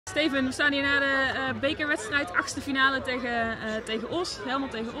Steven, we staan hier na de bekerwedstrijd, 8e finale tegen Os,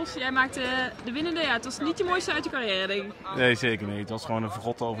 Helmond tegen Os. Jij maakte de winnende, ja, het was niet je mooiste uit je carrière, denk ik. Nee, zeker niet. Het was gewoon een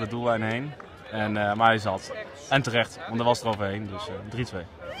verrot over de doellijn heen. Maar hij zat. En terecht, want er was er overheen, dus 3-2.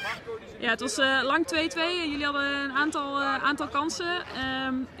 Ja, het was lang 2-2. Jullie hadden een aantal kansen.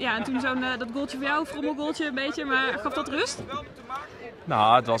 Ja, en toen dat goaltje voor jou, frommelgoaltje een beetje, maar gaf dat rust?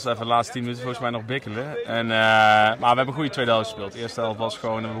 Nou, het was even de laatste 10 minuten volgens mij nog bikkelen. Maar we hebben een goede tweede helft gespeeld. De eerste helft was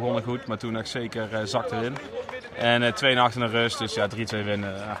gewoon, we begonnen goed, maar toen echt zeker zak erin. En 2 achter de rust, dus ja, 3-2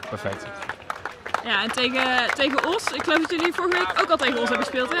 winnen, perfect. Ja, en tegen Os, ik geloof dat jullie vorige week ook al tegen Os hebben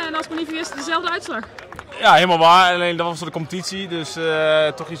gespeeld, hè? En als ik me niet vergis, dezelfde uitslag. Ja, helemaal waar. Alleen dat was voor de competitie, dus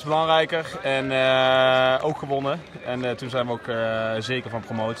toch iets belangrijker. En ook gewonnen. En toen zijn we ook zeker van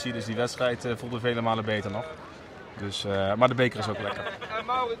promotie, dus die wedstrijd voelde vele malen beter nog. Dus, maar de beker is ook lekker.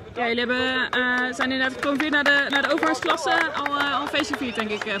 Ja, jullie zijn inderdaad gepromoveerd naar de overgangsklasse. Al een feestje gevierd, denk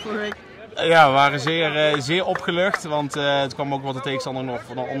ik, vorige week. Ja, we waren zeer opgelucht, want het kwam ook wat de tegenstander nog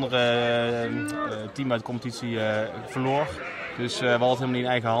van een andere team uit de competitie verloor. Dus we hadden het helemaal niet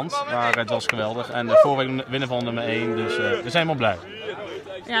in eigen hand, maar het was geweldig. En vorige week winnen van nummer 1, dus we zijn helemaal blij.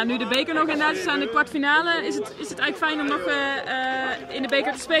 Ja, nu de beker nog inderdaad, we staan in de kwartfinale. Is het eigenlijk fijn om nog in de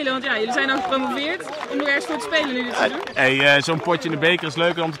beker te spelen? Want ja, jullie zijn al gepromoveerd, om nog ergens voor te spelen nu dit seizoen. Hey, zo'n potje in de beker is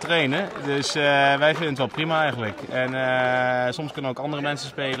leuker om te trainen, dus wij vinden het wel prima eigenlijk. En soms kunnen ook andere mensen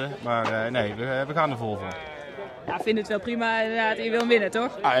spelen, maar nee, we gaan er vol voor. Ja, ik vind het wel prima inderdaad, je wil winnen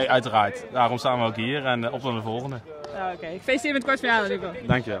toch? Uiteraard, daarom staan we ook hier en op naar de volgende. Oké, gefeliciteerd met de kwartfinale, Nico.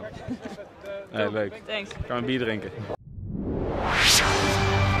 Dankjewel. Hey, leuk. Thanks. Gaan we een bier drinken?